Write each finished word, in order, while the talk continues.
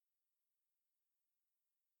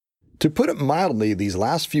To put it mildly, these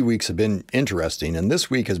last few weeks have been interesting, and this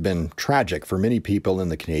week has been tragic for many people in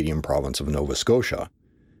the Canadian province of Nova Scotia.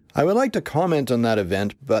 I would like to comment on that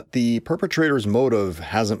event, but the perpetrator's motive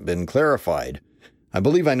hasn't been clarified. I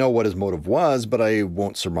believe I know what his motive was, but I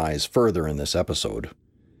won't surmise further in this episode.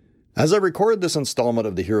 As I record this installment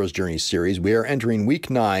of the Hero's Journey series, we are entering week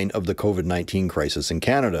 9 of the COVID-19 crisis in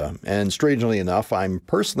Canada, and strangely enough, I'm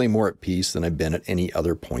personally more at peace than I've been at any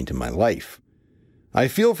other point in my life. I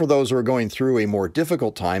feel for those who are going through a more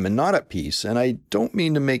difficult time and not at peace, and I don't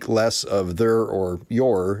mean to make less of their or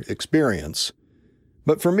your experience.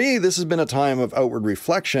 But for me, this has been a time of outward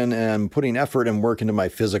reflection and putting effort and work into my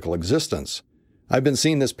physical existence. I've been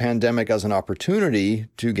seeing this pandemic as an opportunity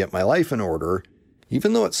to get my life in order,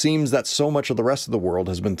 even though it seems that so much of the rest of the world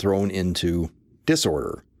has been thrown into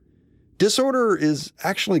disorder. Disorder is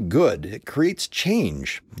actually good. It creates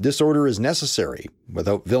change. Disorder is necessary.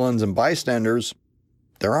 Without villains and bystanders,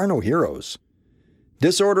 there are no heroes.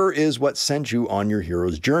 Disorder is what sent you on your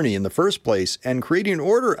hero's journey in the first place, and creating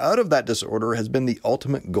order out of that disorder has been the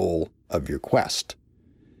ultimate goal of your quest.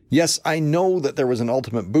 Yes, I know that there was an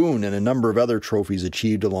ultimate boon and a number of other trophies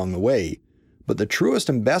achieved along the way, but the truest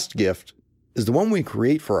and best gift is the one we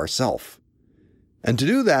create for ourselves. And to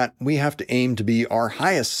do that, we have to aim to be our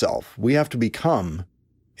highest self. We have to become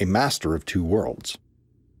a master of two worlds.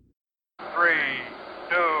 3,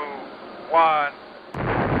 2, 1.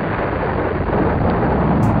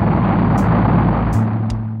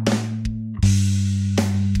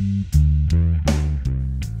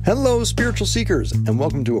 Hello, spiritual seekers, and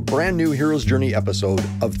welcome to a brand new Hero's Journey episode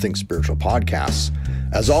of Think Spiritual Podcasts.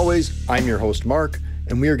 As always, I'm your host, Mark,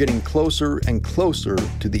 and we are getting closer and closer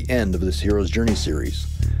to the end of this Hero's Journey series.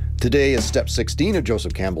 Today is step 16 of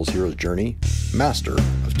Joseph Campbell's Hero's Journey, Master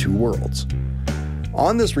of Two Worlds.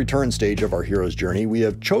 On this return stage of our Hero's Journey, we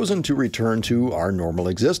have chosen to return to our normal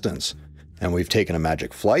existence, and we've taken a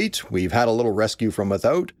magic flight, we've had a little rescue from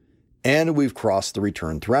without, and we've crossed the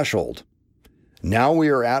return threshold. Now we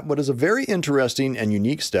are at what is a very interesting and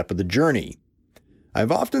unique step of the journey.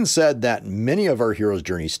 I've often said that many of our Hero's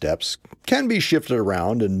Journey steps can be shifted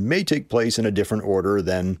around and may take place in a different order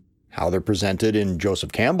than how they're presented in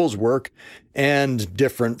Joseph Campbell's work and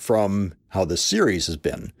different from how this series has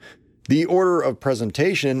been. The order of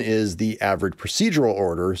presentation is the average procedural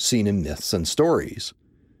order seen in myths and stories.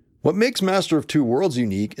 What makes Master of Two Worlds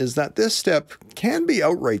unique is that this step can be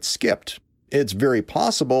outright skipped. It's very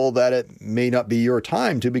possible that it may not be your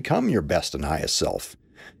time to become your best and highest self.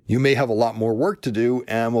 You may have a lot more work to do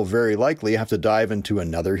and will very likely have to dive into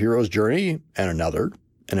another hero's journey and another,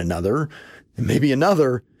 and maybe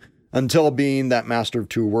another, until being that Master of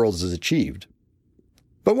Two Worlds is achieved.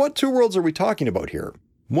 But what two worlds are we talking about here?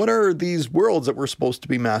 What are these worlds that we're supposed to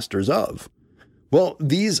be masters of? Well,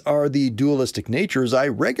 these are the dualistic natures I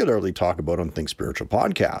regularly talk about on Think Spiritual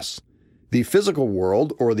Podcasts. The physical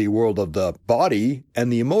world, or the world of the body,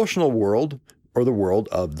 and the emotional world, or the world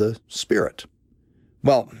of the spirit.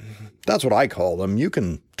 Well, that's what I call them. You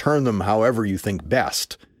can term them however you think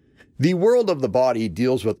best. The world of the body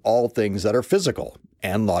deals with all things that are physical,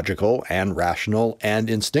 and logical, and rational, and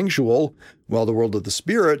instinctual, while the world of the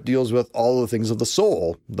spirit deals with all the things of the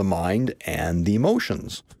soul, the mind, and the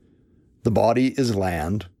emotions. The body is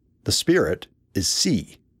land, the spirit is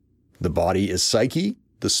sea. The body is psyche,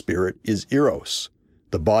 the spirit is eros.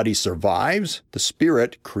 The body survives, the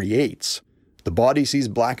spirit creates. The body sees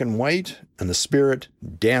black and white, and the spirit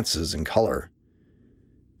dances in color.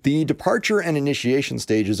 The departure and initiation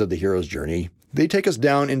stages of the hero's journey, they take us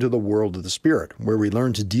down into the world of the spirit, where we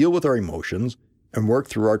learn to deal with our emotions and work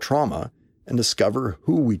through our trauma and discover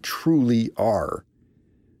who we truly are.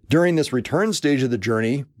 During this return stage of the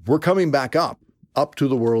journey, we're coming back up to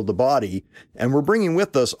the world of the body, and we're bringing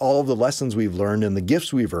with us all of the lessons we've learned and the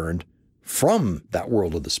gifts we've earned from that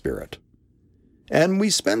world of the spirit. And we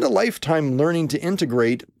spend a lifetime learning to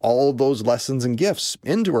integrate all of those lessons and gifts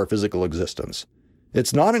into our physical existence.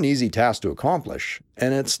 It's not an easy task to accomplish,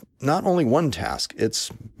 and it's not only one task,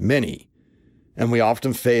 it's many. And we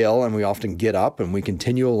often fail, and we often get up, and we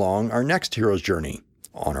continue along our next hero's journey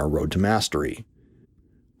on our road to mastery.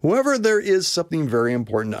 However, there is something very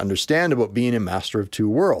important to understand about being a master of two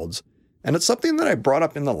worlds, and it's something that I brought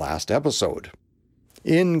up in the last episode.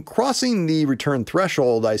 In crossing the return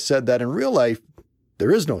threshold, I said that in real life, there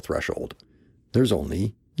is no threshold. There's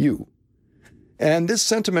only you. And this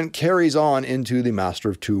sentiment carries on into the Master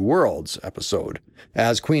of Two Worlds episode.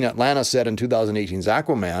 As Queen Atlanna said in 2018's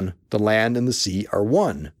Aquaman, the land and the sea are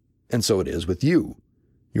one, and so it is with you.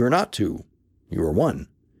 You are not two, you are one.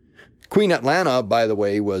 Queen Atlanta, by the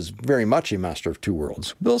way, was very much a master of two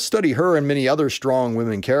worlds. We'll study her and many other strong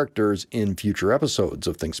women characters in future episodes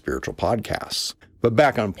of Think Spiritual podcasts. But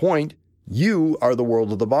back on point, you are the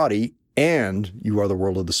world of the body and you are the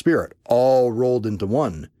world of the spirit, all rolled into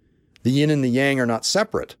one. The yin and the yang are not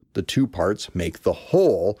separate. The two parts make the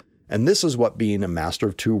whole, and this is what being a master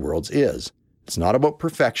of two worlds is. It's not about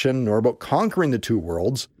perfection nor about conquering the two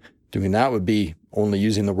worlds. Doing that would be only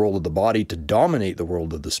using the world of the body to dominate the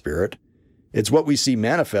world of the spirit. It's what we see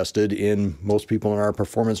manifested in most people in our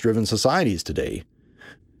performance-driven societies today.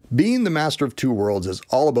 Being the master of two worlds is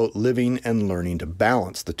all about living and learning to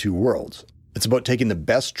balance the two worlds. It's about taking the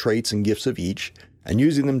best traits and gifts of each and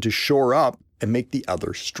using them to shore up and make the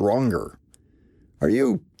other stronger. Are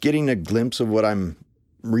you getting a glimpse of what I'm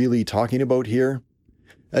really talking about here?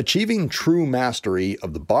 Achieving true mastery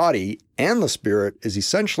of the body and the spirit is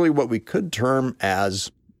essentially what we could term as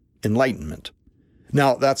enlightenment.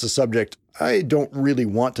 Now, that's a subject I don't really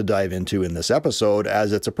want to dive into in this episode,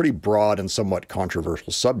 as it's a pretty broad and somewhat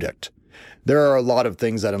controversial subject. There are a lot of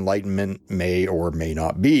things that enlightenment may or may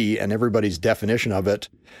not be, and everybody's definition of it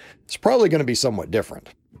is probably going to be somewhat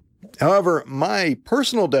different. However, my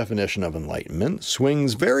personal definition of enlightenment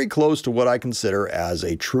swings very close to what I consider as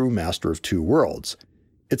a true master of two worlds.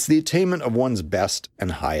 It's the attainment of one's best and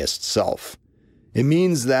highest self. It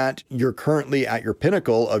means that you're currently at your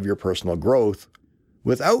pinnacle of your personal growth,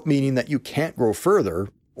 without meaning that you can't grow further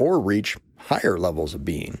or reach higher levels of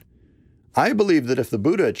being. I believe that if the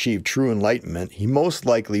Buddha achieved true enlightenment, he most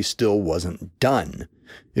likely still wasn't done.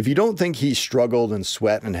 If you don't think he struggled and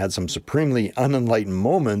sweat and had some supremely unenlightened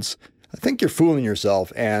moments, I think you're fooling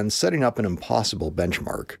yourself and setting up an impossible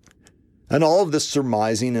benchmark. And all of this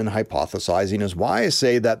surmising and hypothesizing is why I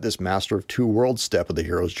say that this Master of Two Worlds step of the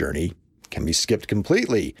hero's journey can be skipped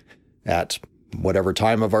completely at whatever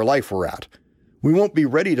time of our life we're at. We won't be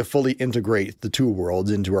ready to fully integrate the two worlds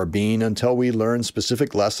into our being until we learn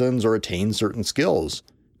specific lessons or attain certain skills.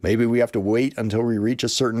 Maybe we have to wait until we reach a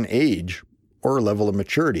certain age or level of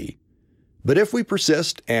maturity. But if we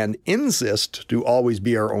persist and insist to always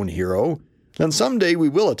be our own hero, then someday we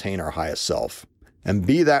will attain our highest self and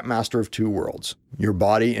be that master of two worlds. Your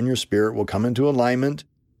body and your spirit will come into alignment,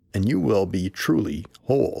 and you will be truly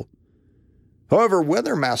whole. However,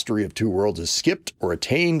 whether mastery of two worlds is skipped or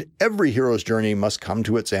attained, every hero's journey must come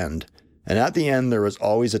to its end, and at the end there is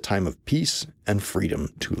always a time of peace and freedom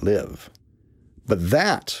to live. But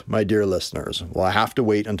that, my dear listeners, will have to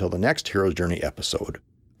wait until the next Hero's Journey episode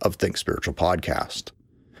of Think Spiritual Podcast.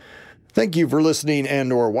 Thank you for listening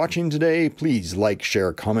and or watching today. Please like,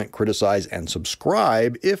 share, comment, criticize, and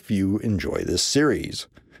subscribe if you enjoy this series.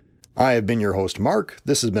 I have been your host, Mark.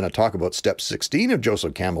 This has been a talk about Step 16 of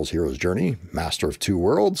Joseph Campbell's Hero's Journey, Master of Two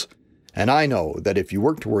Worlds. And I know that if you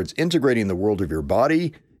work towards integrating the world of your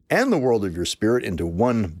body and the world of your spirit into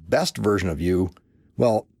one best version of you,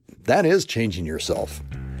 well, that is changing yourself.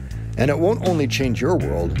 And it won't only change your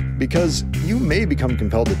world, because you may become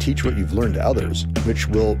compelled to teach what you've learned to others, which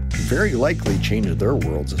will very likely change their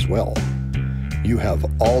worlds as well. You have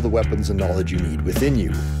all the weapons and knowledge you need within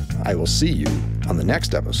you. I will see you on the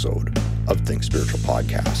next episode of Think Spiritual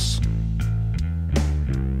Podcasts.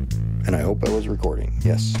 And I hope I was recording.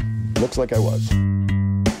 Yes, looks like I was.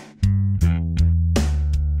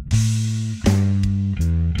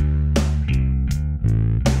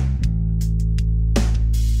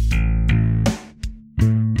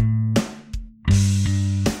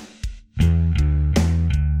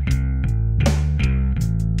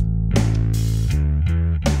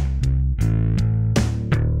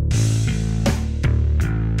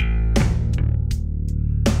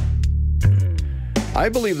 I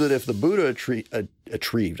believe that if the Buddha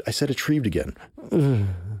achieved, I said achieved again.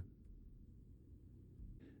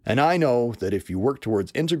 And I know that if you work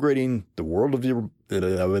towards integrating the world of your...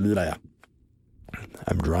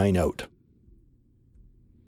 I'm drying out.